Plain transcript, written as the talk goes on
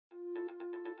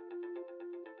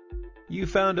You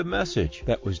found a message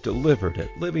that was delivered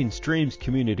at Living Streams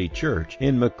Community Church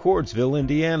in McCordsville,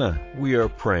 Indiana. We are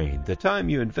praying the time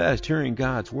you invest hearing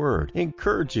God's Word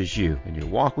encourages you in your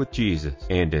walk with Jesus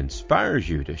and inspires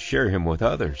you to share Him with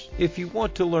others. If you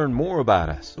want to learn more about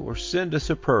us or send us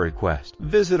a prayer request,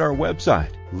 visit our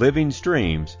website,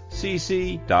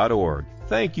 livingstreamscc.org.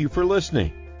 Thank you for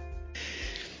listening.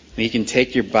 You can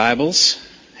take your Bibles,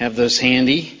 have those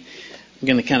handy. I'm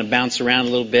going to kind of bounce around a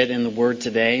little bit in the Word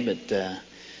today, but the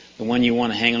one you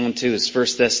want to hang on to is 1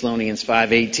 Thessalonians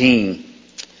 5:18.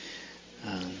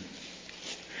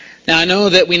 Now, I know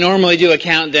that we normally do a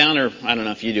countdown, or I don't know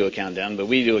if you do a countdown, but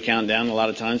we do a countdown a lot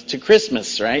of times to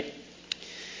Christmas, right?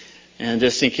 And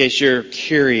just in case you're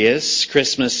curious,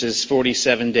 Christmas is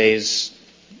 47 days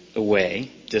away,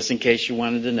 just in case you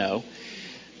wanted to know.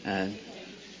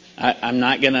 I'm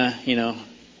not going to,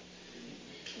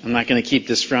 I'm not going to keep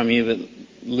this from you, but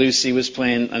Lucy was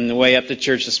playing on the way up to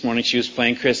church this morning. She was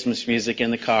playing Christmas music in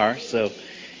the car, so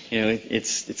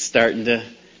it's starting to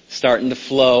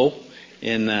flow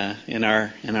in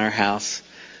our house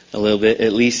a little bit,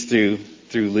 at least through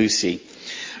Lucy.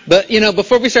 But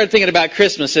before we start thinking about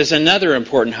Christmas, there's another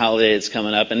important holiday that's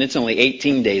coming up, and it's only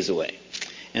 18 days away,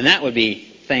 and that would be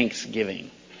Thanksgiving.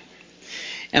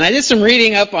 And I did some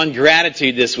reading up on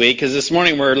gratitude this week, because this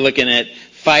morning we're looking at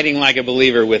fighting like a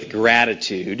believer with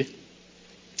gratitude.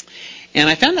 And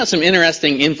I found out some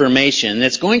interesting information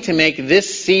that's going to make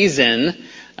this season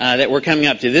that we're coming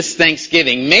up to, this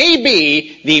Thanksgiving, may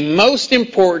be the most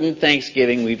important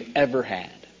Thanksgiving we've ever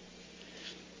had.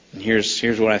 And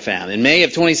here's what I found. In May of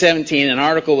 2017, an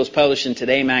article was published in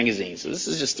Today magazine, so this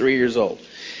is just 3 years old,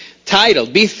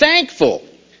 titled, "Be Thankful.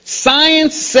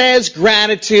 Science says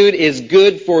gratitude is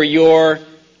good for your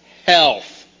health."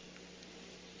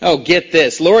 Oh, get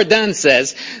this. Laura Dunn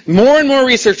says, more and more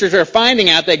researchers are finding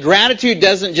out that gratitude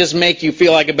doesn't just make you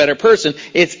feel like a better person,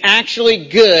 it's actually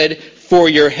good for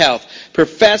your health.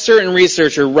 Professor and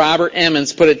researcher Robert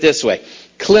Emmons put it this way: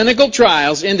 clinical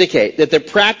trials indicate that the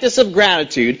practice of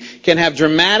gratitude can have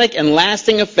dramatic and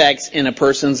lasting effects in a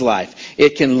person's life.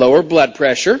 It can lower blood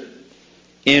pressure,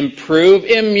 improve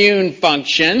immune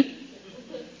function,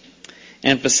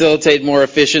 and facilitate more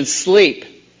efficient sleep.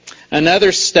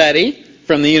 Another study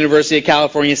from the University of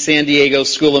California, San Diego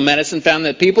School of Medicine found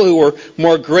that people who were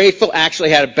more grateful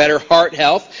actually had a better heart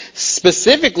health,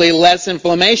 specifically less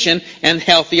inflammation and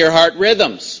healthier heart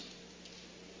rhythms.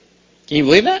 Can you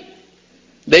believe that?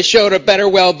 They showed a better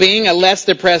well-being, a less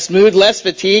depressed mood, less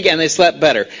fatigue, and they slept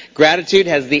better. Gratitude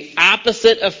has the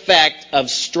opposite effect of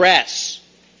stress.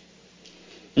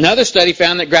 Another study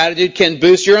found that gratitude can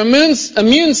boost your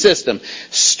immune system.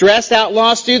 Stressed out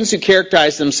law students who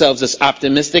characterized themselves as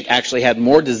optimistic actually had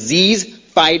more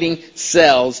disease-fighting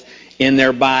cells in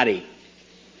their body.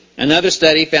 Another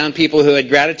study found people who had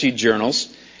gratitude journals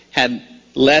had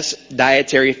less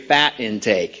dietary fat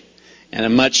intake and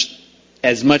as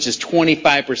much as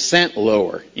 25%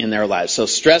 lower in their lives. So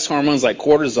stress hormones like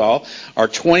cortisol are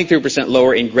 23%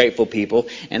 lower in grateful people,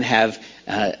 and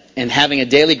having a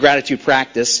daily gratitude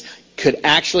practice could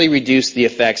actually reduce the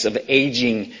effects of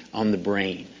aging on the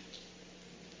brain.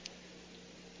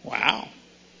 Wow.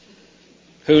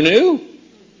 Who knew?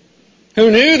 Who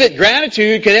knew that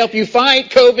gratitude could help you fight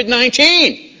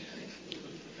COVID-19?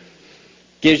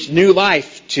 Gives new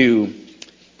life to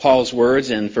Paul's words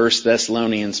in 1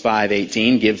 Thessalonians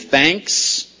 5:18, "Give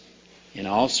thanks in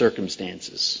all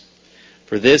circumstances,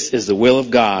 for this is the will of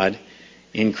God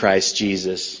in Christ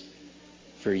Jesus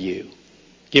for you."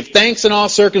 Give thanks in all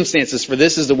circumstances, for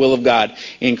this is the will of God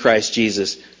in Christ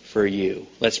Jesus for you.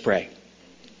 Let's pray.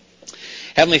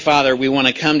 Heavenly Father, we want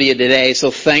to come to you today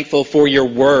so thankful for your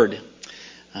word.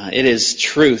 It is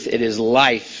truth. It is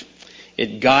life.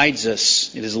 It guides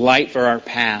us. It is light for our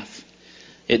path.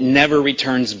 It never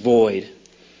returns void.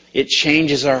 It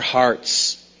changes our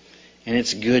hearts, and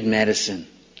it's good medicine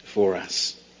for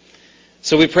us.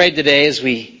 So we pray today as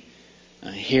we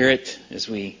hear it, as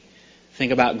we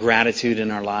think about gratitude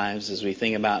in our lives, as we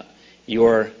think about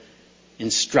your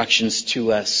instructions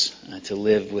to us to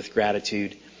live with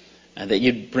gratitude, that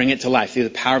you'd bring it to life through the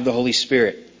power of the Holy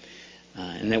Spirit,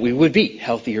 and that we would be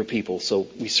healthier people. So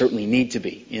we certainly need to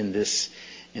be in this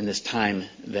time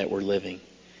that we're living.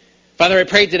 Father, I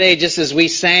pray today, just as we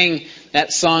sang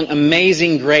that song,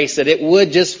 Amazing Grace, that it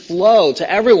would just flow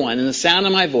to everyone in the sound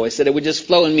of my voice, that it would just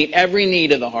flow and meet every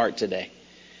need of the heart today.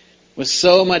 With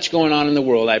so much going on in the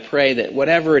world, I pray that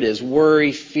whatever it is,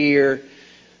 worry, fear,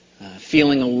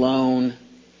 feeling alone,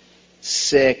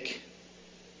 sick,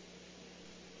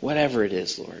 whatever it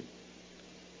is, Lord,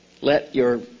 let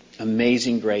your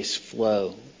amazing grace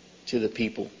flow to the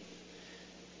people.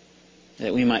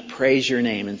 that we might praise your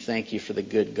name and thank you for the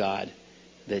good God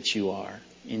that you are.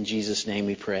 In Jesus' name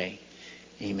we pray.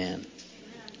 Amen.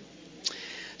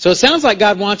 So it sounds like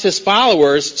God wants his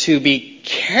followers to be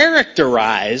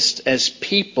characterized as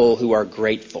people who are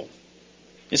grateful.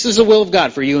 This is the will of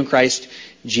God for you in Christ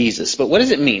Jesus. But what does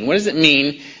it mean? What does it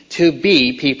mean to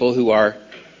be people who are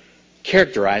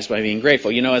characterized by being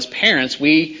grateful? You know, as parents,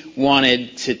 we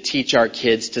wanted to teach our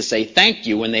kids to say thank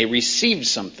you when they received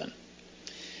something.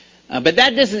 But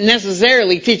that doesn't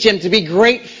necessarily teach them to be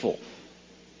grateful.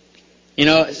 You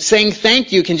know, saying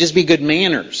thank you can just be good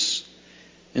manners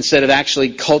instead of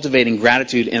actually cultivating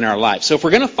gratitude in our life. So if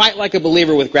we're going to fight like a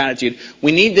believer with gratitude,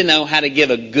 we need to know how to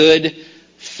give a good,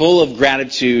 full of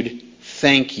gratitude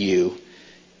thank you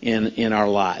in our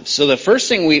lives. So the first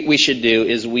thing we should do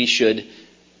is we should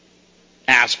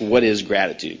ask, what is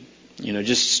gratitude? You know,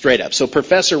 just straight up. So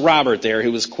Professor Robert there,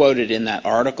 who was quoted in that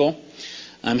article,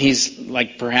 he's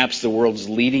like perhaps the world's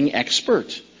leading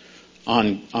expert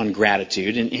on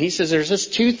gratitude. And he says there's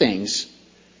just two things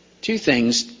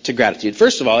to gratitude.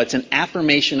 First of all, it's an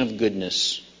affirmation of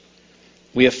goodness.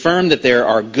 We affirm that there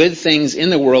are good things in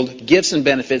the world, gifts and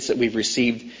benefits that we've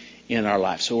received in our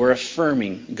life. So we're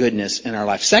affirming goodness in our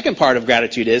life. Second part of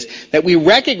gratitude is that we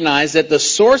recognize that the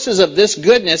sources of this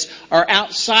goodness are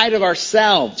outside of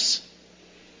ourselves.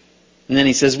 And then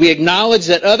he says, we acknowledge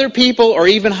that other people or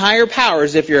even higher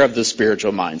powers, if you're of the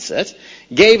spiritual mindset,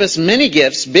 gave us many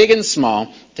gifts, big and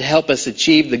small, to help us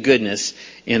achieve the goodness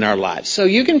in our lives. So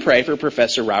you can pray for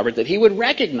Professor Robert that he would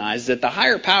recognize that the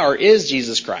higher power is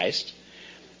Jesus Christ,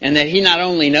 and that he not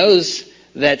only knows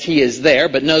that he is there,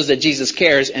 but knows that Jesus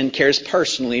cares and cares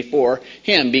personally for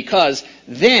him. Because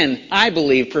then I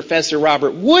believe Professor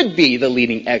Robert would be the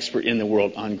leading expert in the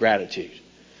world on gratitude.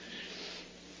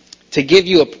 To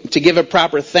give a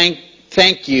proper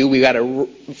thank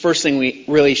you, first thing we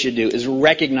really should do is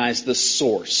recognize the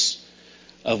source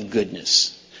of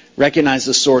goodness. Recognize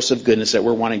the source of goodness that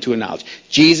we're wanting to acknowledge.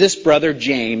 Jesus' brother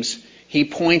James, he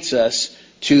points us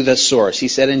to the source. He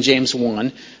said in James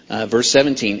 1, verse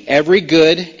 17, every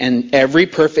good and every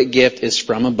perfect gift is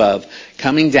from above,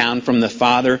 coming down from the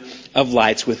Father of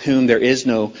lights, with whom there is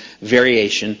no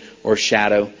variation or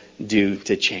shadow due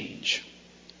to change.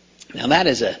 Now that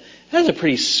is a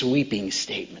pretty sweeping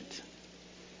statement,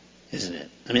 isn't it?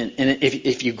 I mean, and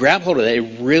if you grab hold of that,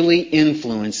 it really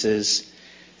influences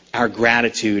our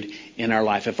gratitude in our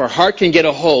life. If our heart can get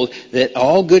a hold that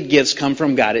all good gifts come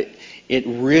from God, it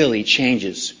really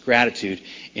changes gratitude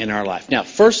in our life. Now,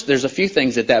 first, there's a few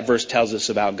things that verse tells us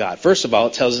about God. First of all,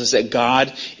 it tells us that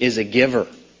God is a giver.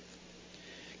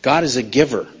 God is a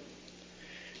giver.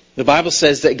 The Bible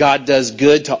says that God does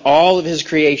good to all of His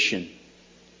creation.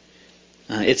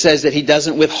 It says that He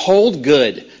doesn't withhold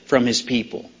good from His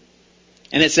people.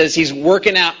 And it says He's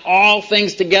working out all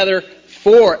things together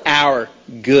for our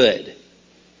good.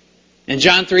 In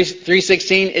John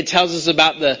 3:16, it tells us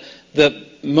about the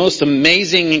most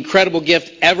amazing, incredible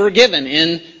gift ever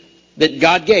given that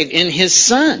God gave in His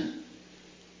Son.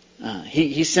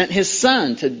 He sent His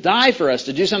Son to die for us,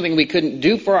 to do something we couldn't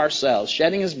do for ourselves,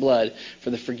 shedding His blood for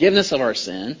the forgiveness of our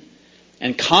sin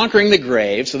and conquering the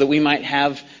grave so that we might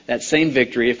have that same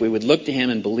victory if we would look to Him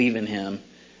and believe in Him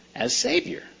as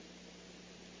Savior.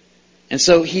 And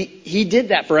so He did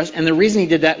that for us, and the reason He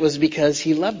did that was because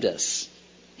He loved us.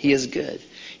 He is good.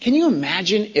 Can you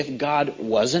imagine if God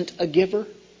wasn't a giver?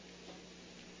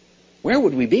 Where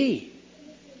would we be?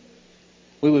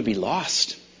 We would be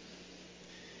lost.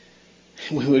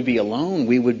 We would be alone.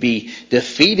 We would be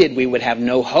defeated. We would have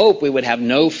no hope. We would have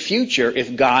no future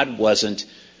if God wasn't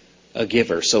a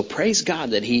giver. So praise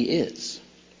God that He is.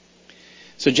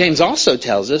 So James also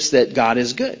tells us that God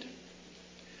is good.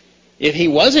 If He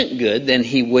wasn't good, then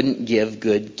He wouldn't give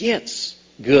good gifts.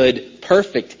 Good,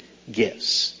 perfect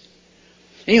gifts.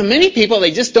 And many people,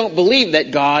 they just don't believe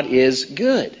that God is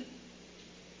good.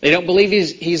 They don't believe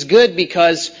He's good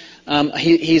because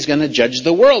He's going to judge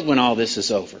the world when all this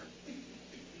is over.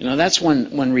 That's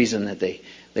one reason that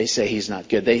they say He's not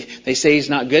good. They say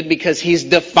He's not good because He's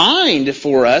defined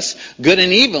for us good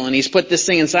and evil. And He's put this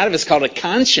thing inside of us called a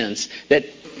conscience that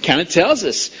kind of tells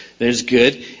us there's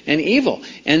good and evil.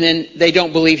 And then they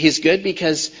don't believe He's good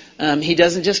because He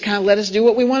doesn't just kind of let us do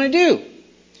what we want to do.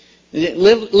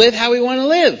 Live how we want to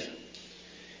live.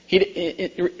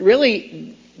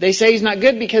 Really, they say He's not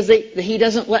good because He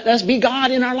doesn't let us be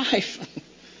God in our life.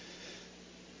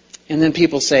 And then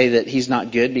people say that He's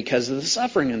not good because of the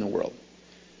suffering in the world.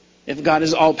 If God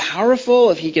is all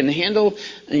powerful, if He can handle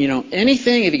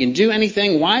anything, if He can do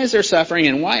anything, why is there suffering,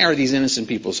 and why are these innocent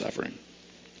people suffering?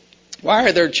 Why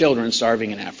are there children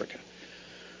starving in Africa?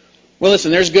 Well,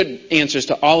 listen, there's good answers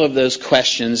to all of those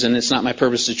questions, and it's not my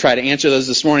purpose to try to answer those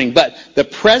this morning. But the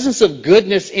presence of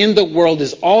goodness in the world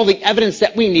is all the evidence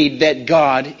that we need that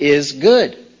God is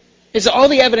good. It's all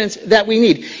the evidence that we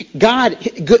need.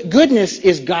 Goodness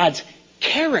is God's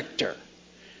character.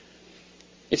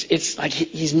 It's like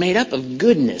He's made up of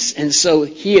goodness, and so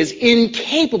He is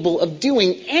incapable of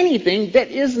doing anything that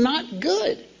is not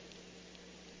good.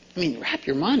 I mean, wrap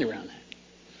your mind around that.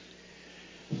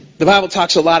 The Bible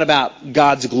talks a lot about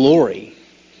God's glory.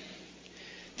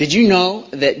 Did you know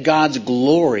that God's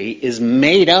glory is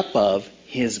made up of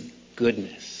His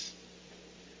goodness?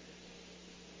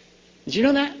 Did you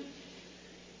know that?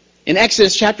 In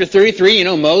Exodus chapter 33,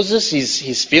 Moses,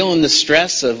 he's feeling the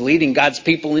stress of leading God's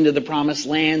people into the promised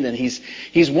land, and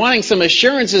he's wanting some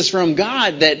assurances from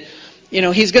God that,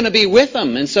 He's going to be with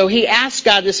them. And so he asked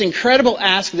God this incredible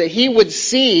ask that he would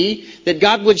see, that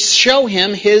God would show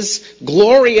him His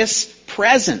glorious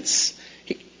presence.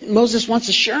 Moses wants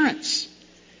assurance.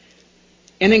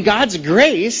 And in God's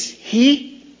grace,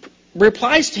 He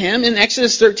replies to him in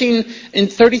Exodus 13 and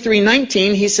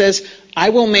 33:19. He says, I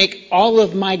will make all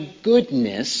of my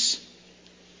goodness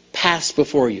pass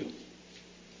before you.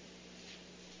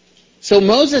 So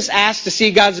Moses asked to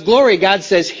see God's glory. God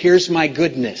says, here's my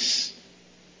goodness.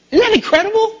 Isn't that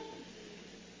incredible?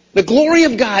 The glory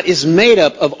of God is made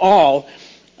up of all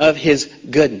of His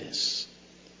goodness.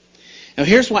 Now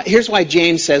here's why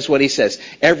James says what he says.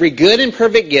 Every good and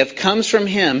perfect gift comes from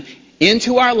Him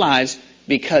into our lives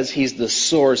because He's the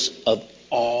source of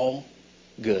all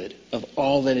good, of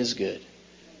all that is good.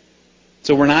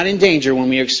 So we're not in danger when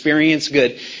we experience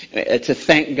good to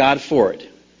thank God for it.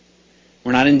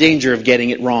 We're not in danger of getting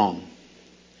it wrong.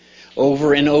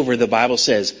 Over and over the Bible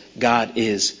says God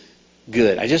is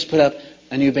good. I just put up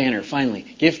a new banner, finally.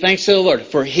 Give thanks to the Lord,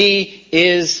 for He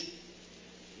is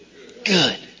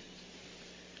good.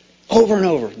 Over and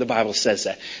over the Bible says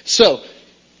that. So,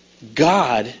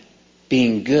 God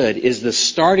being good is the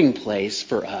starting place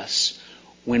for us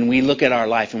when we look at our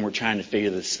life and we're trying to figure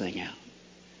this thing out.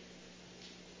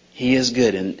 He is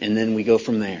good, and then we go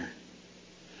from there.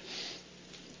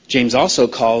 James also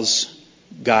calls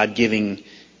God giving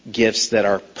gifts that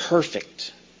are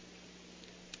perfect.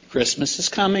 Christmas is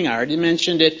coming. I already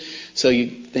mentioned it. So you're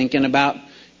thinking about,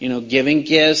 giving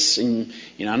gifts. And,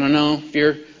 I don't know if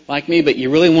you're like me, but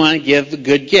you really want to give the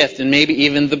good gift and maybe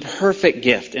even the perfect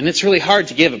gift. And it's really hard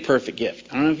to give a perfect gift.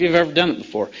 I don't know if you've ever done it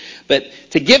before. But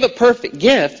to give a perfect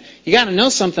gift, you got to know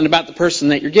something about the person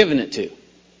that you're giving it to.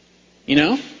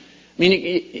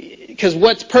 Because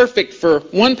what's perfect for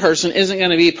one person isn't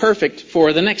going to be perfect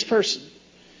for the next person.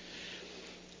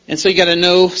 And so you got to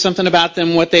know something about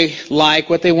them, what they like,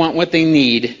 what they want, what they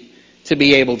need to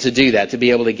be able to do that, to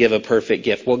be able to give a perfect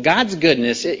gift. Well, God's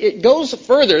goodness, it goes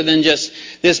further than just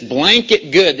this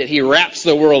blanket good that He wraps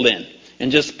the world in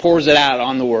and just pours it out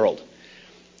on the world.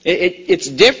 It's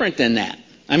different than that.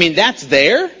 That's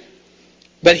there,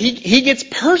 but He gets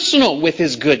personal with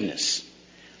His goodness.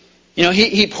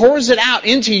 He pours it out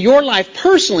into your life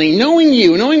personally, knowing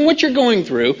you, knowing what you're going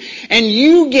through, and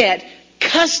you get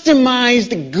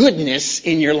customized goodness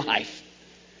in your life.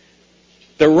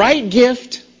 The right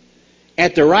gift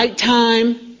at the right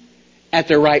time at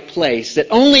the right place that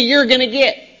only you're going to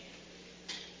get.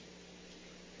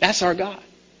 That's our God.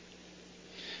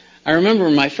 I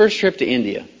remember my first trip to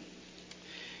India,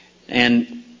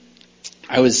 and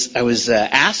I was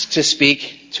asked to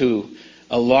speak to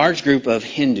a large group of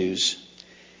Hindus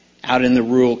out in the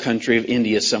rural country of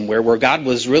India somewhere where God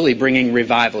was really bringing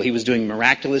revival. He was doing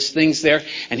miraculous things there,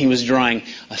 and He was drawing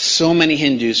so many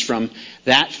Hindus from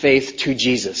that faith to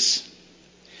Jesus.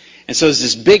 And so it's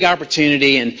this big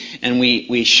opportunity, and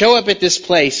we show up at this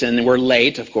place, and we're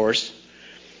late, of course,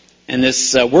 and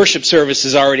this worship service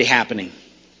is already happening.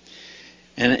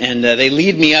 And they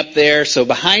lead me up there. So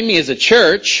behind me is a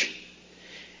church,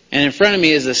 and in front of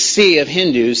me is a sea of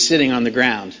Hindus sitting on the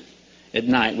ground at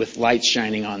night with lights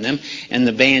shining on them, and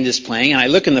the band is playing. And I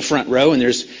look in the front row, and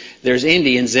there's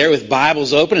Indians there with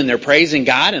Bibles open, and they're praising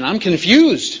God, and I'm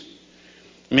confused.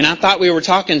 I thought we were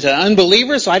talking to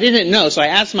unbelievers, so I didn't know. So I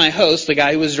asked my host, the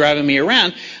guy who was driving me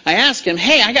around, I asked him,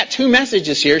 hey, I got 2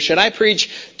 messages here. Should I preach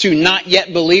to not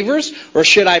yet believers, or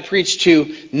should I preach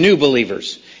to new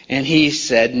believers? And he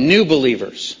said, new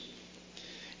believers.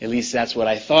 At least that's what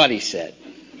I thought he said.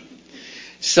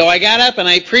 So I got up and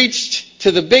I preached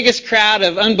to the biggest crowd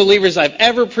of unbelievers I've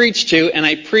ever preached to, and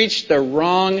I preached the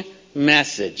wrong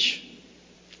message.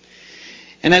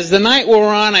 And as the night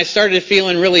wore on, I started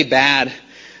feeling really bad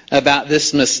about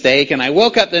this mistake, and I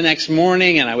woke up the next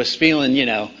morning and I was feeling,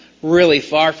 really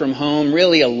far from home,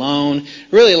 really alone,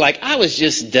 really like I was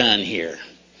just done here.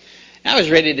 I was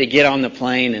ready to get on the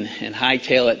plane and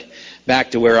hightail it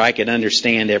back to where I could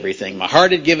understand everything. My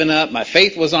heart had given up. My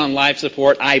faith was on life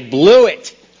support. I blew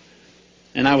it.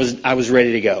 And I was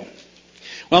ready to go.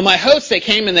 Well, my hosts, they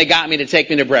came and they got me to take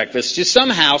me to breakfast, just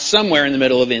somehow, somewhere in the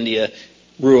middle of India,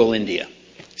 rural India.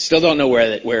 Still don't know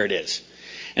where it is.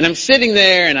 And I'm sitting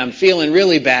there and I'm feeling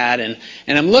really bad and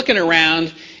I'm looking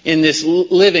around in this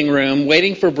living room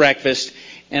waiting for breakfast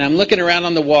and I'm looking around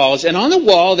on the walls and on the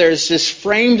wall there's this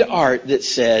framed art that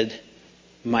said,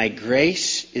 "My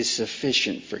grace is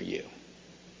sufficient for you."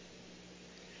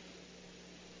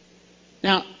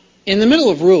 Now, in the middle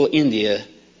of rural India,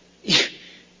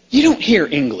 you don't hear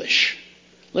English,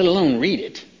 let alone read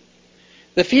it.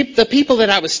 The people that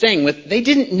I was staying with, they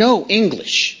didn't know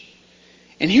English.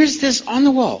 And here's this on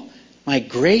the wall: "My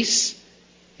grace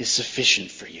is sufficient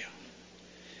for you."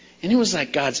 And it was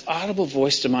like God's audible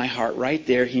voice to my heart right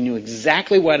there. He knew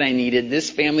exactly what I needed. This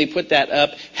family put that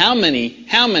up how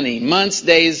many months,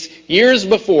 days, years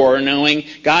before,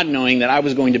 God knowing that I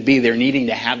was going to be there, needing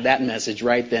to have that message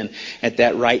right then at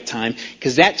that right time.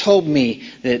 Because that told me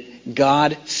that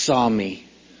God saw me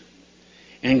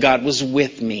and God was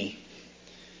with me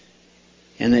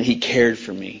and that He cared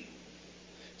for me.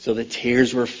 So the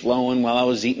tears were flowing while I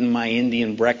was eating my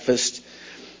Indian breakfast.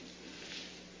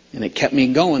 And it kept me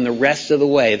going the rest of the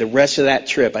way, the rest of that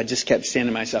trip. I just kept saying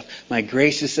to myself, "My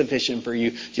grace is sufficient for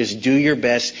you. Just do your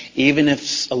best, even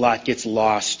if a lot gets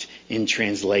lost in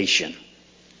translation."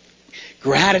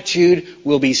 Gratitude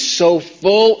will be so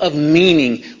full of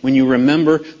meaning when you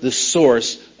remember the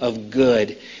source of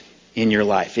good in your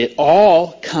life. It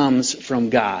all comes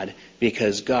from God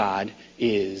because God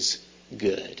is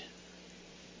good.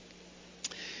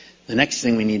 The next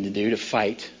thing we need to do to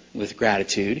fight with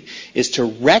gratitude is to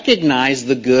recognize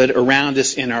the good around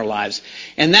us in our lives.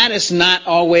 And that is not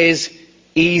always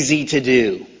easy to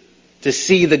do, to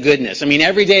see the goodness. I mean,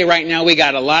 every day right now we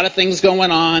got a lot of things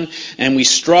going on and we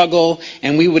struggle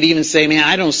and we would even say, "Man,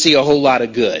 I don't see a whole lot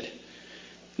of good.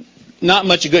 Not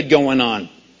much good going on."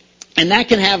 And that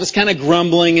can have us kind of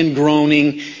grumbling and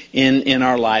groaning in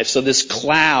our life. So this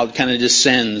cloud kind of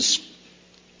descends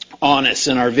on us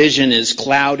and our vision is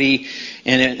cloudy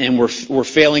and we're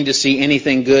failing to see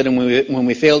anything good. And when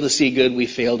we fail to see good, we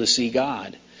fail to see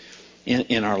God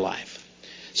in our life.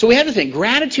 So we have to think,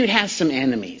 gratitude has some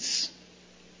enemies.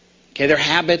 Okay, they're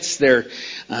habits, they're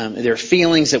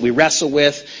feelings that we wrestle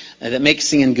with that make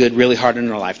seeing good really hard in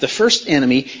our life. The first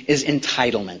enemy is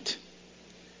entitlement.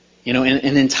 You know,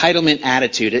 an entitlement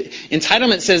attitude.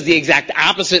 Entitlement says the exact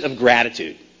opposite of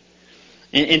gratitude.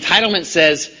 Entitlement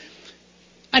says,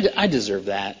 I deserve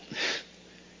that.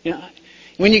 You know,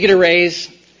 when you get a raise,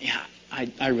 yeah,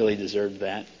 I really deserve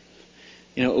that.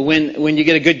 You know, when you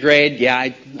get a good grade, yeah,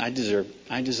 I deserve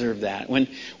that. When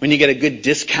you get a good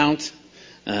discount,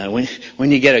 when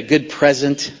you get a good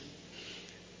present,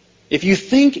 if you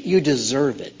think you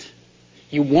deserve it,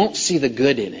 you won't see the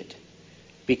good in it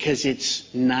because it's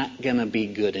not going to be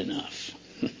good enough.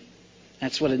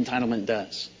 That's what entitlement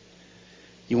does.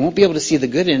 You won't be able to see the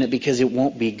good in it because it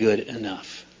won't be good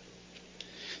enough.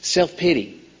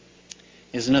 Self-pity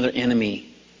is another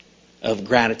enemy of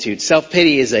gratitude.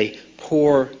 Self-pity is a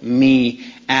poor me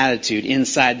attitude.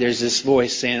 Inside there's this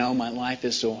voice saying, "Oh, my life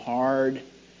is so hard.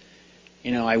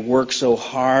 You know, I work so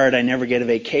hard. I never get a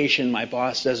vacation. My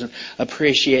boss doesn't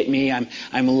appreciate me.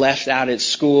 I'm left out at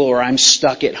school or I'm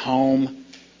stuck at home."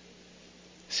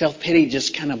 Self-pity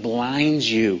just kind of blinds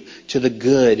you to the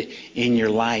good in your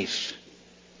life.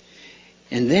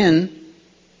 And then,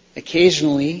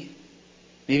 occasionally,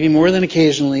 maybe more than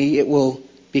occasionally, it will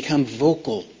become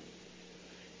vocal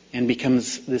and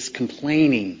becomes this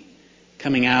complaining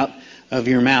coming out of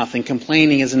your mouth. And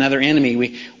complaining is another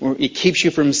enemy. It keeps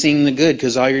you from seeing the good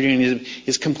because all you're doing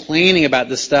is complaining about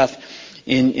the stuff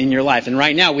in your life. And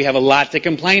right now we have a lot to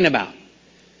complain about.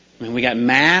 I mean, we got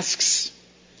masks.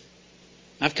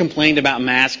 I've complained about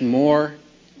masks more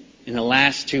in the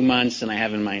last 2 months than I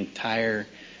have in my entire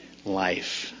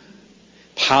life.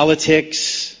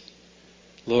 Politics,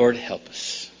 Lord help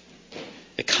us.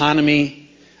 Economy,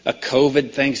 a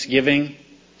COVID Thanksgiving,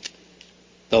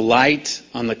 the light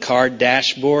on the car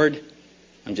dashboard.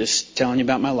 I'm just telling you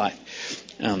about my life.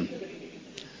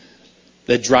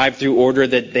 The drive-through order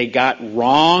that they got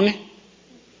wrong.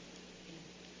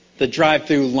 The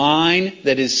drive-through line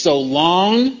that is so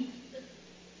long.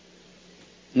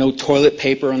 No toilet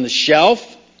paper on the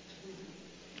shelf.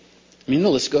 I mean, the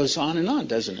list goes on,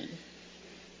 doesn't it?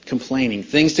 Complaining.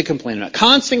 Things to complain about.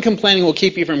 Constant complaining will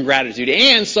keep you from gratitude.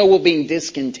 And so will being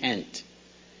discontent.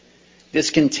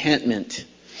 Discontentment.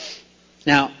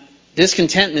 Now,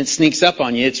 discontentment sneaks up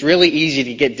on you. It's really easy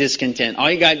to get discontent. All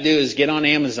you got to do is get on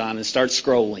Amazon and start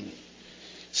scrolling.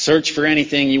 Search for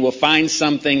anything. You will find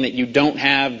something that you don't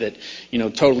have that,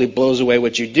 totally blows away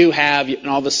what you do have. And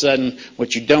all of a sudden,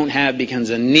 what you don't have becomes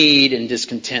a need, and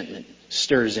discontentment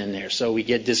stirs in there. So we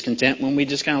get discontent when we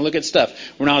just kind of look at stuff.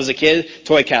 When I was a kid,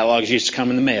 toy catalogs used to come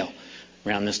in the mail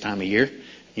around this time of year.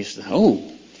 Used to,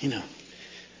 And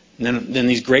then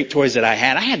these great toys that I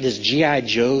had this G.I.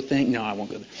 Joe thing. No, I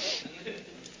won't go there.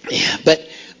 Yeah, but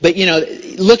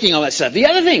looking at all that stuff. The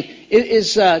other thing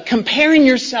is comparing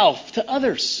yourself to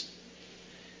others.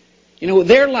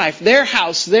 Their life, their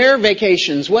house, their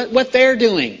vacations, what they're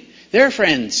doing, their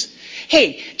friends.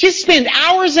 Hey, just spend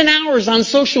hours and hours on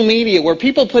social media where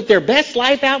people put their best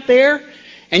life out there,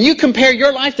 and you compare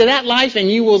your life to that life, and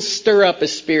you will stir up a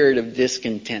spirit of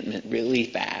discontentment really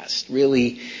fast,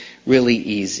 really, really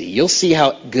easy. You'll see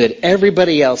how good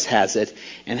everybody else has it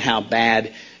and how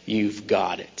bad you've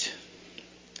got it.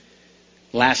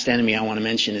 Last enemy I want to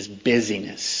mention is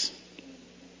busyness.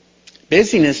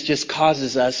 Busyness just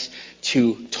causes us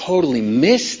to totally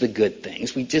miss the good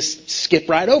things. We just skip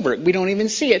right over it. We don't even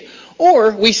see it.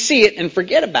 Or we see it and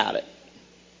forget about it.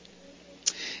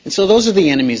 And so those are the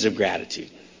enemies of gratitude.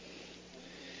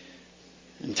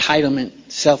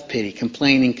 Entitlement, self-pity,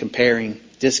 complaining, comparing,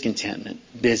 discontentment,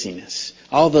 busyness.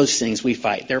 All those things we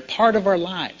fight. They're part of our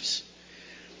lives.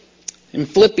 In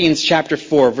Philippians chapter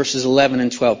 4, verses 11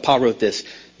 and 12, Paul wrote this,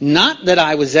 "Not that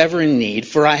I was ever in need,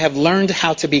 for I have learned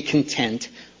how to be content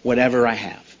whatever I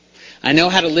have. I know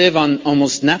how to live on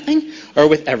almost nothing or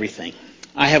with everything.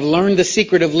 I have learned the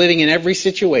secret of living in every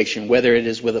situation, whether it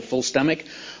is with a full stomach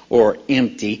or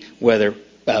empty, whether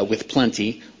with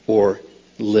plenty or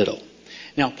little."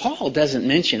 Now, Paul doesn't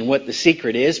mention what the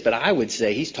secret is, but I would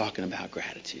say he's talking about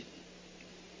gratitude.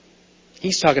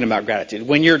 He's talking about gratitude.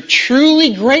 When you're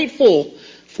truly grateful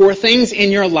for things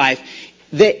in your life,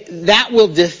 that will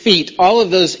defeat all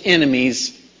of those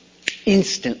enemies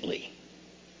instantly.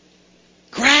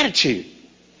 Gratitude.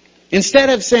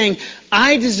 Instead of saying,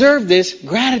 I deserve this,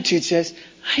 gratitude says,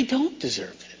 I don't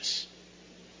deserve this.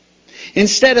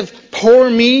 Instead of poor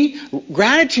me,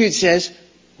 gratitude says,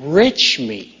 rich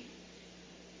me.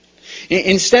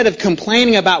 Instead of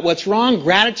complaining about what's wrong,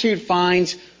 gratitude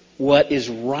finds what is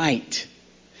right.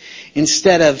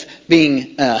 Instead of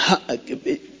being,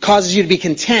 it causes you to be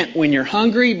content when you're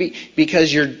hungry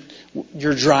because you're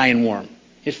dry and warm.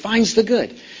 It finds the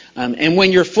good. And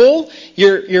when you're full,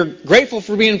 you're grateful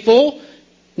for being full,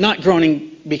 not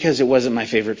groaning because it wasn't my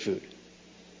favorite food.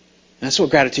 That's what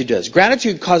gratitude does.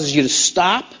 Gratitude causes you to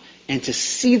stop and to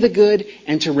see the good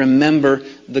and to remember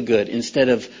the good instead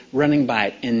of running by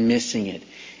it and missing it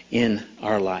in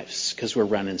our lives because we're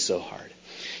running so hard.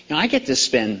 I get to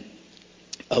spend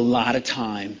a lot of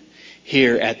time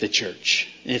here at the church.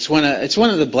 It's one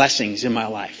of the blessings in my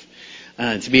life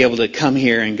to be able to come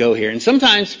here and go here. And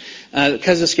sometimes,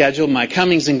 because of schedule, my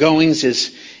comings and goings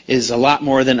is a lot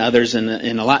more than others and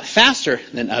a lot faster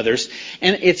than others.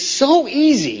 And it's so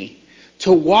easy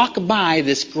to walk by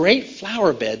this great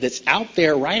flower bed that's out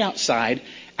there right outside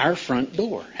our front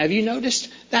door. Have you noticed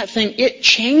that thing? It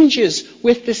changes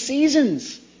with the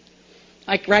seasons.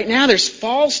 Like right now, there's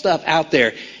fall stuff out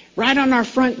there right on our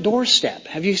front doorstep.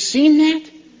 Have you seen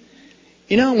that?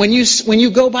 When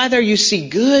you go by there, you see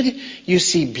good, you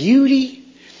see beauty,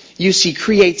 you see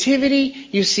creativity,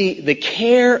 you see the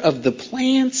care of the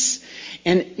plants.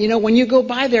 And, when you go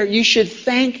by there, you should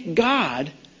thank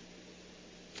God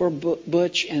for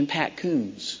Butch and Pat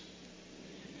Coons.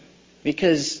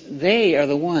 Because they are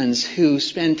the ones who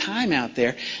spend time out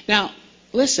there. Now,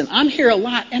 listen, I'm here a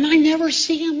lot, and I never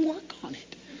see them work on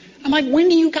it. I'm like, when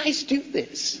do you guys do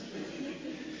this?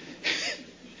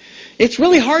 It's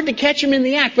really hard to catch them in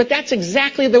the act, but that's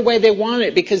exactly the way they want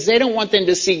it because they don't want them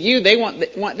to see you. They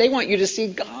want you to see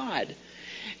God.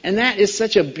 And that is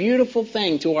such a beautiful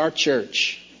thing to our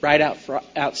church right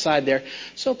outside there.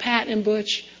 So Pat and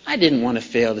Butch, I didn't want to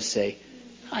fail to say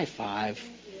high five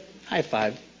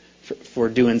for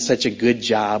doing such a good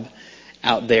job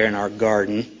out there in our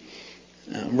garden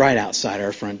right outside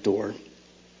our front door.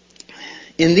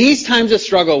 In these times of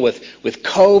struggle with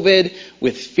COVID,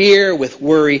 with fear, with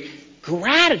worry,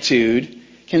 gratitude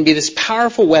can be this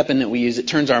powerful weapon that we use that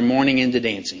turns our mourning into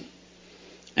dancing.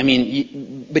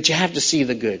 But you have to see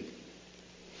the good.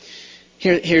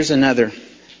 Here's another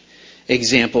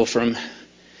example from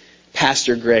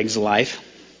Pastor Greg's life.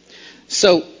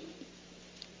 So,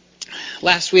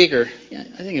 last week, I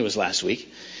think it was last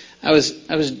week, I was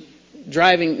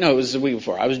driving, no, it was the week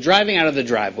before. I was driving out of the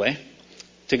driveway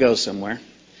to go somewhere.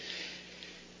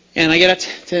 And I get up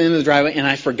to the end of the driveway and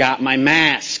I forgot my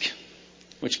mask,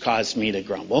 which caused me to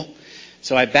grumble.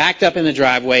 So I backed up in the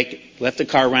driveway, left the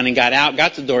car running, got out,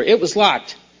 got to the door. It was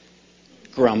locked.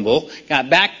 Grumble.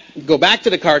 Go back to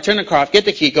the car, turn the car off, get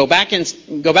the key,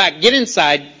 get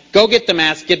inside, go get the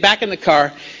mask, get back in the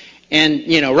car. And,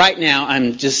 right now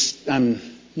I'm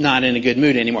not in a good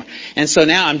mood anymore. And so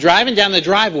now I'm driving down the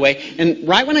driveway, and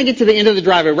right when I get to the end of the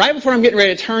driveway, right before I'm getting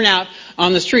ready to turn out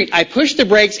on the street, I push the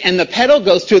brakes and the pedal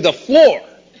goes to the floor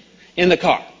in the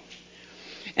car.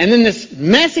 And then this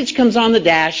message comes on the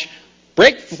dash,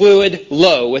 brake fluid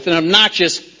low, with an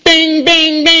obnoxious bing,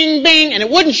 bing, bing, bing, and it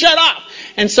wouldn't shut off.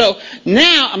 And so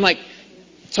now I'm like,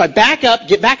 so I back up,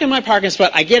 get back in my parking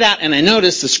spot, I get out, and I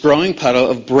notice this growing puddle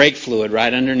of brake fluid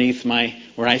right underneath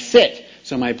where I sit.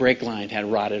 So my brake line had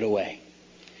rotted away.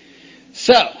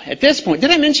 So at this point,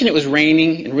 did I mention it was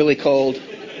raining and really cold?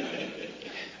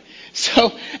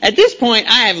 So at this point,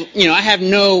 I have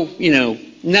no,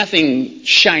 nothing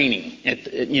shining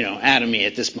out of me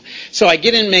at this point. So I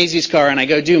get in Maisie's car and I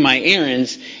go do my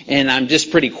errands, and I'm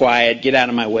just pretty quiet. Get out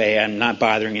of my way. I'm not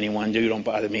bothering anyone. Don't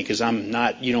bother me, because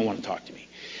you don't want to talk to me.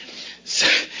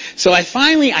 So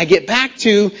I get back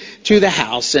to the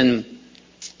house, and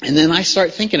then I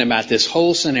start thinking about this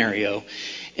whole scenario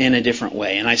in a different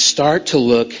way, and I start to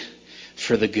look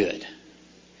for the good.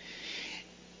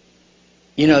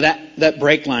 That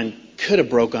brake line could have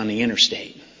broke on the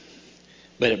interstate,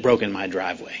 but it broke in my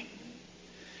driveway.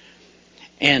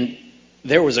 And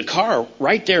there was a car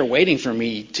right there waiting for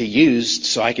me to use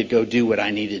so I could go do what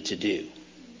I needed to do.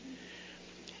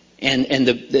 And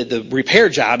the repair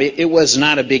job, it was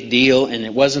not a big deal, and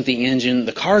it wasn't the engine.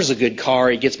 The car's a good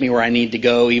car. It gets me where I need to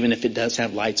go, even if it does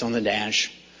have lights on the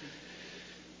dash.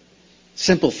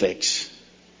 Simple fix.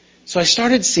 So I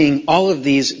started seeing all of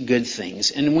these good things.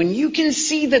 And when you can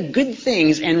see the good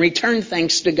things and return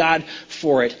thanks to God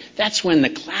for it, that's when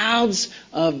the clouds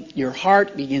of your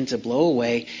heart begin to blow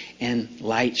away and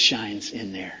light shines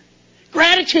in there.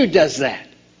 Gratitude does that.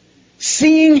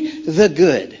 Seeing the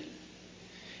good.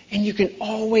 And you can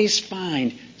always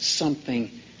find something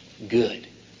good.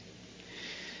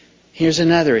 Here's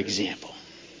another example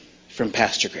from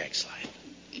Pastor Greg's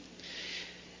life.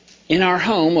 In our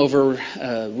home over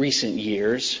recent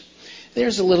years,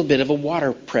 there's a little bit of a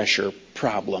water pressure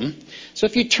problem. So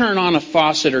if you turn on a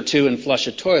faucet or two and flush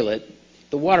a toilet,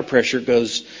 the water pressure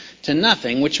goes to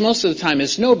nothing, which most of the time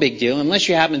is no big deal unless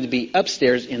you happen to be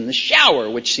upstairs in the shower,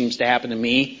 which seems to happen to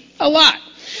me a lot.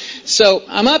 So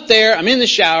I'm up there, I'm in the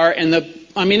shower, and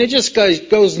it just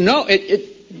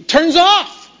it turns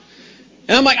off.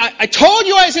 And I'm like, I told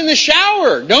you I was in the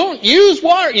shower. Don't use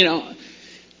water,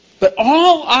 But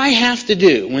all I have to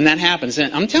do when that happens,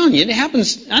 and I'm telling you, it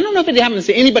happens, I don't know if it happens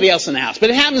to anybody else in the house, but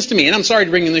it happens to me, and I'm sorry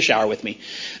to bring you in the shower with me.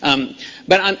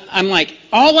 But I'm like,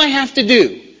 all I have to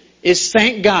do is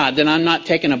thank God that I'm not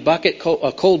taking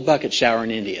a cold bucket shower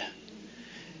in India.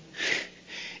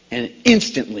 And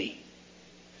instantly,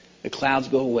 the clouds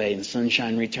go away and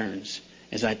sunshine returns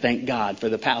as I thank God for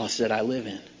the palace that I live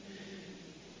in.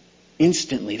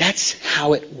 Instantly. That's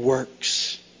how it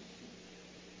works.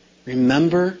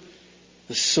 Remember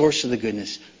the source of the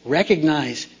goodness.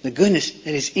 Recognize the goodness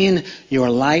that is in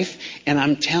your life. And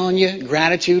I'm telling you,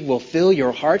 gratitude will fill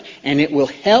your heart and it will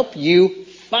help you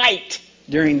fight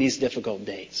during these difficult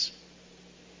days.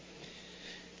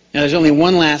 Now, there's only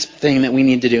one last thing that we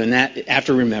need to do, and that,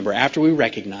 after we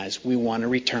recognize, we want to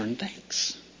return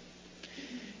thanks.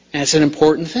 And it's an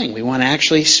important thing. We want to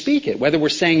actually speak it. Whether we're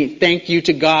saying thank you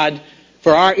to God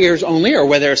for our ears only, or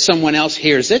whether someone else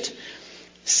hears it,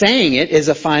 saying it is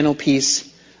a final piece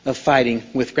of fighting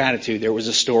with gratitude. There was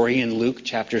a story in Luke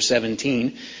chapter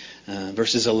 17,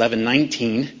 verses 11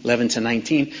 to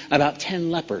 19, about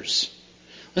 10 lepers.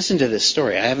 Listen to this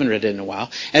story. I haven't read it in a while.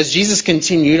 As Jesus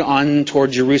continued on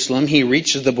toward Jerusalem, he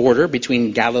reached the border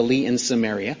between Galilee and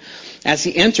Samaria. As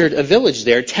he entered a village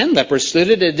there, 10 lepers stood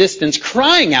at a distance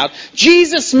crying out,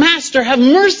 "Jesus, Master, have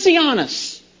mercy on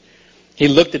us." He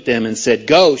looked at them and said,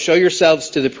 "Go, show yourselves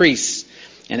to the priests."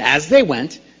 And as they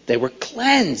went, they were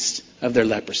cleansed of their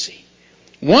leprosy.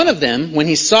 One of them, when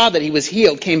he saw that he was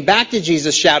healed, came back to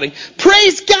Jesus shouting,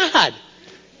 "Praise God!"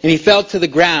 And he fell to the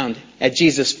ground at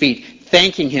Jesus' feet,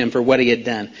 thanking him for what he had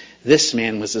done. This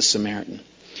man was a Samaritan.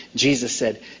 Jesus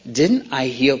said, "Didn't I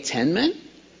heal 10 men?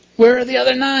 Where are the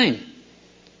other 9?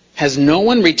 Has no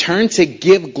one returned to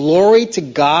give glory to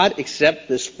God except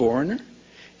this foreigner?"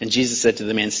 And Jesus said to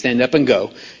the man, "Stand up and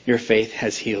go. Your faith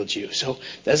has healed you." So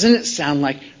doesn't it sound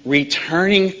like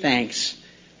returning thanks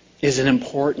is an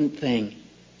important thing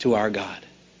to our God?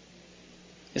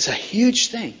 It's a huge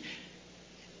thing.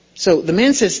 So the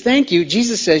man says, "Thank you."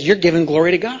 Jesus says, "You're giving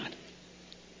glory to God."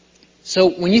 So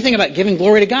when you think about giving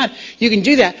glory to God, you can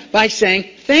do that by saying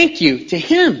thank you to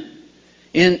Him.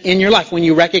 in your life when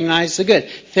you recognize the good.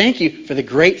 Thank you for the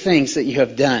great things that you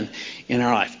have done in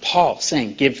our life. Paul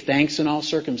saying, give thanks in all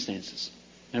circumstances.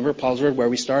 Remember Paul's word where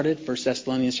we started? 1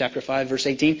 Thessalonians chapter 5, verse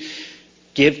 18.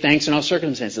 Give thanks in all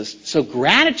circumstances. So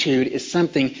gratitude is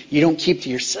something you don't keep to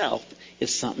yourself.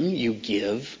 It's something you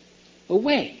give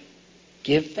away.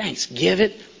 Give thanks. Give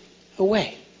it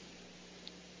away.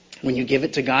 When you give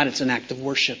it to God, it's an act of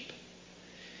worship.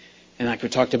 And like we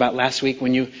talked about last week,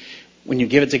 when you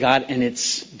give it to God and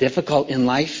it's difficult in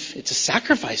life, it's a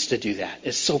sacrifice to do that.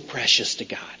 It's so precious to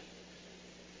God.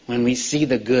 When we see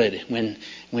the good, when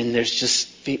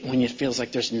it feels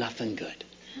like there's nothing good.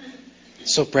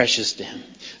 It's so precious to Him.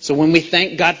 So when we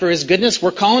thank God for His goodness,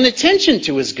 we're calling attention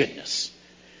to His goodness.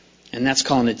 And that's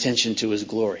calling attention to His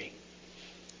glory.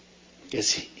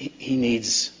 Because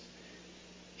He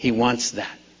wants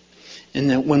that. And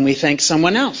then when we thank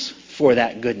someone else for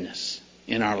that goodness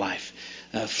in our life,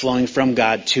 flowing from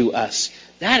God to us,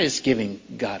 that is giving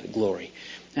God glory.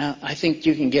 Now, I think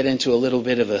you can get into a little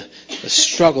bit of a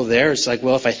struggle there. It's like,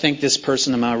 well, if I thank this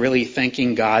person, am I really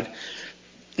thanking God?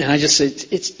 And I just say,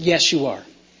 yes, you are.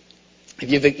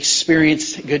 If you've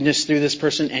experienced goodness through this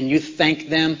person and you thank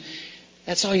them,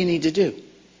 that's all you need to do.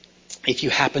 If you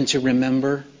happen to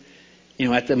remember,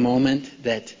 at the moment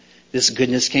that this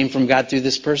goodness came from God through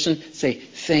this person, say,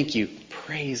 thank you,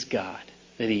 praise God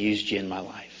that He used you in my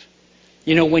life.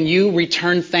 When you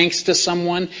return thanks to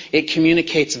someone, it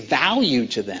communicates value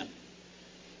to them.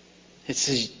 It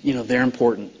says, they're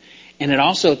important. And it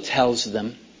also tells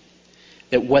them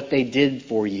that what they did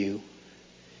for you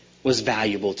was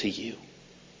valuable to you.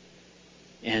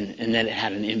 And that it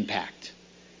had an impact.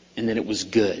 And that it was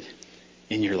good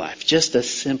in your life. Just a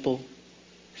simple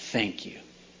thank you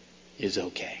is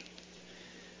okay.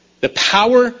 The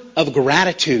power of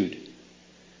gratitude.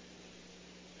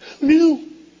 Who knew?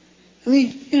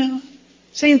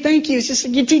 Saying thank you is just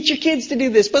like you teach your kids to do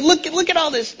this. But look at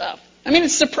all this stuff.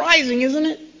 It's surprising, isn't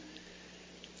it?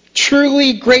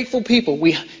 Truly grateful people.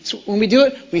 When we do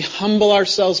it, we humble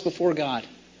ourselves before God.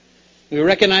 We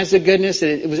recognize the goodness, that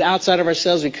it was outside of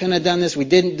ourselves. We couldn't have done this. We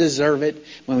didn't deserve it.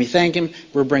 When we thank Him,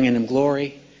 we're bringing Him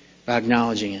glory by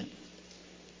acknowledging it.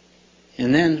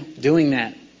 And then doing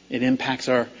that, it impacts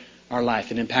our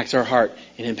life. It impacts our heart.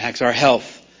 It impacts our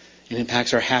health. It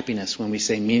impacts our happiness when we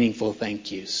say meaningful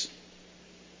thank yous.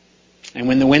 And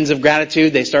when the winds of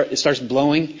gratitude, it starts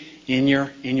blowing in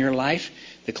your life,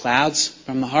 the clouds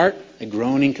from the heart, the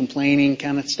groaning, complaining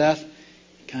kind of stuff,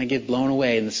 kind of get blown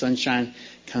away and the sunshine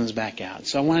comes back out.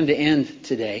 So I wanted to end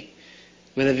today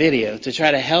with a video to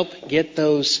try to help get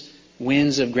those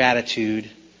winds of gratitude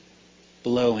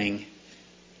blowing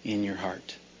in your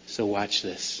heart. So watch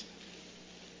this.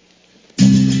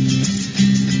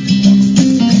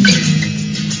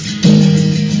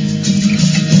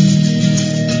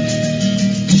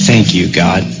 Thank you,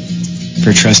 God,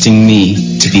 for trusting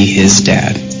me to be His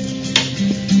dad.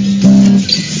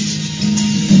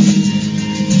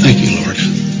 Thank you, Lord,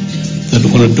 that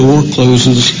when a door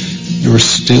closes, you're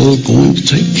still going to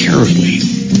take care of me.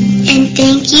 And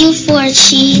thank you for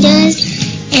Cheetos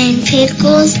and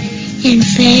pickles and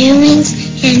failings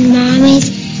and mommies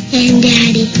and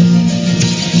daddy.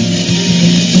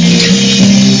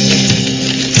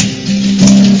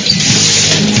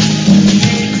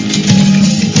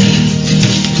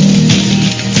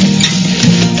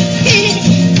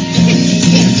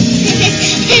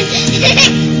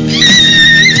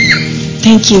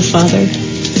 Thank you, Father,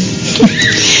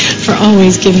 for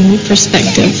always giving me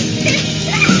perspective.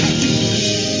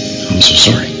 I'm so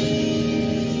sorry.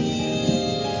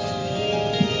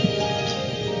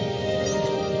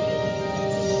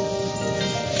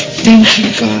 Thank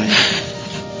you, God,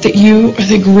 that you are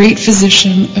the great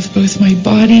physician of both my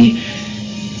body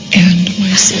and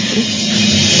my soul.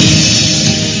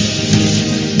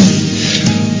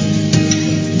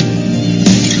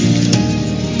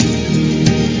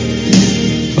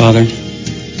 Father,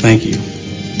 thank you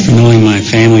for knowing my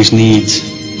family's needs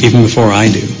even before I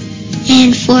do.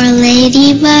 And for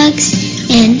ladybugs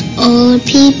and old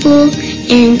people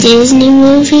and Disney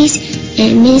movies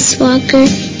and Miss Walker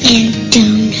and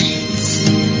donuts.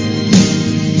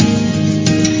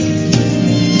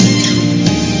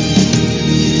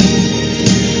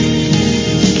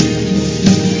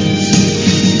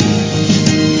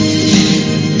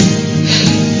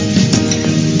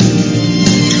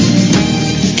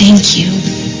 Thank you.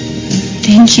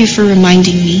 Thank you for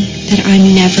reminding me that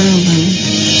I'm never alone.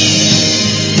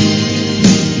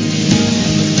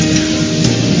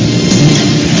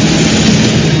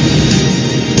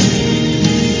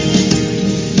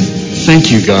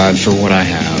 Thank you, God, for what I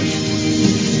have.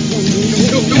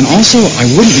 And also, I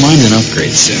wouldn't mind an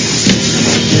upgrade soon.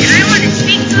 And I want to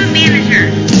speak to a manager.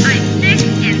 I'm sick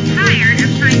and tired of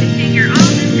trying to figure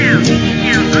all this out.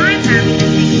 Now I'm having to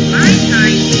take my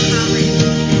time to call in.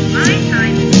 My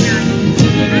time is just...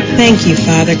 Thank you,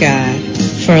 Father God,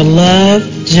 for love,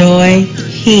 joy,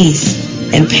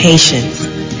 peace, and patience.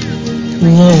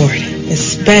 Lord,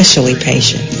 especially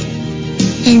patience.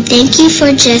 And thank you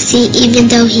for Jesse, even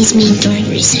though he's mean during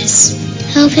recess.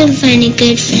 Help him find a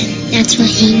good friend. That's what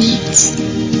he needs.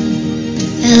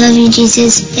 I love you,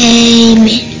 Jesus.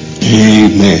 Amen.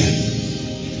 Amen.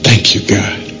 Thank you,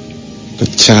 God, for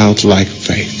childlike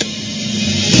faith.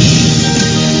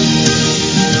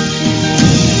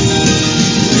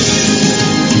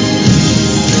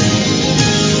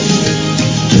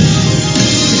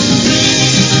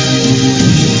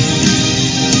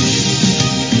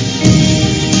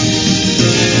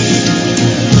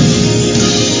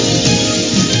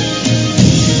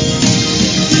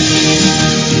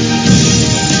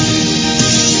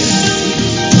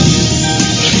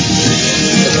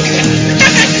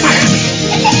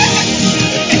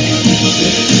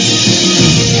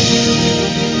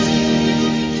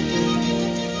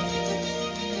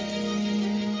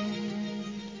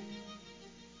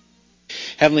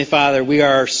 Heavenly Father, we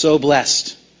are so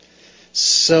blessed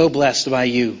by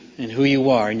you and who you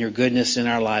are and your goodness in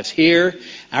our lives. Hear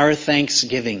our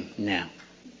thanksgiving now.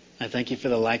 I thank you for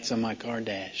the lights on my car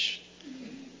dash.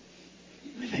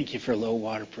 I thank you for low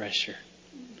water pressure.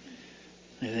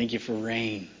 I thank you for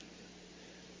rain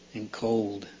and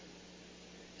cold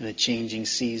and the changing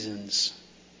seasons.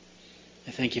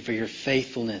 I thank you for your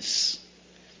faithfulness,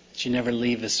 that you never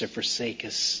leave us or forsake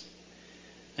us.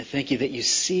 I thank you that you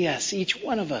see us, each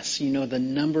one of us. You know the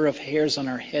number of hairs on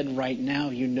our head right now.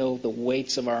 You know the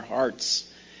weights of our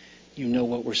hearts. You know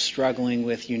what we're struggling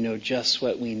with. You know just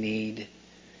what we need.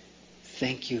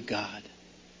 Thank you, God,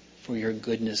 for your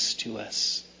goodness to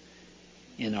us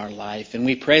in our life. And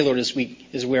we pray, Lord, as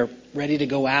we're ready to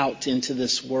go out into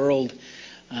this world,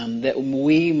 that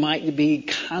we might be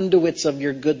conduits of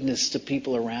your goodness to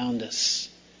people around us.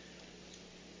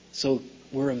 So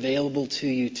we're available to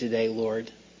you today, Lord,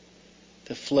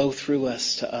 to flow through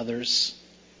us to others,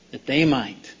 that they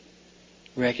might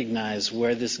recognize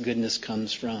where this goodness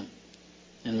comes from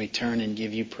and return and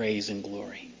give you praise and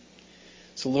glory.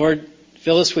 So, Lord,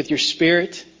 fill us with your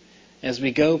Spirit as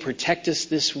we go. Protect us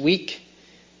this week.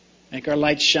 Make our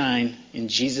light shine. In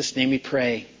Jesus' name we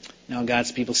pray. Now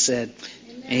God's people said,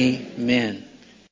 Amen.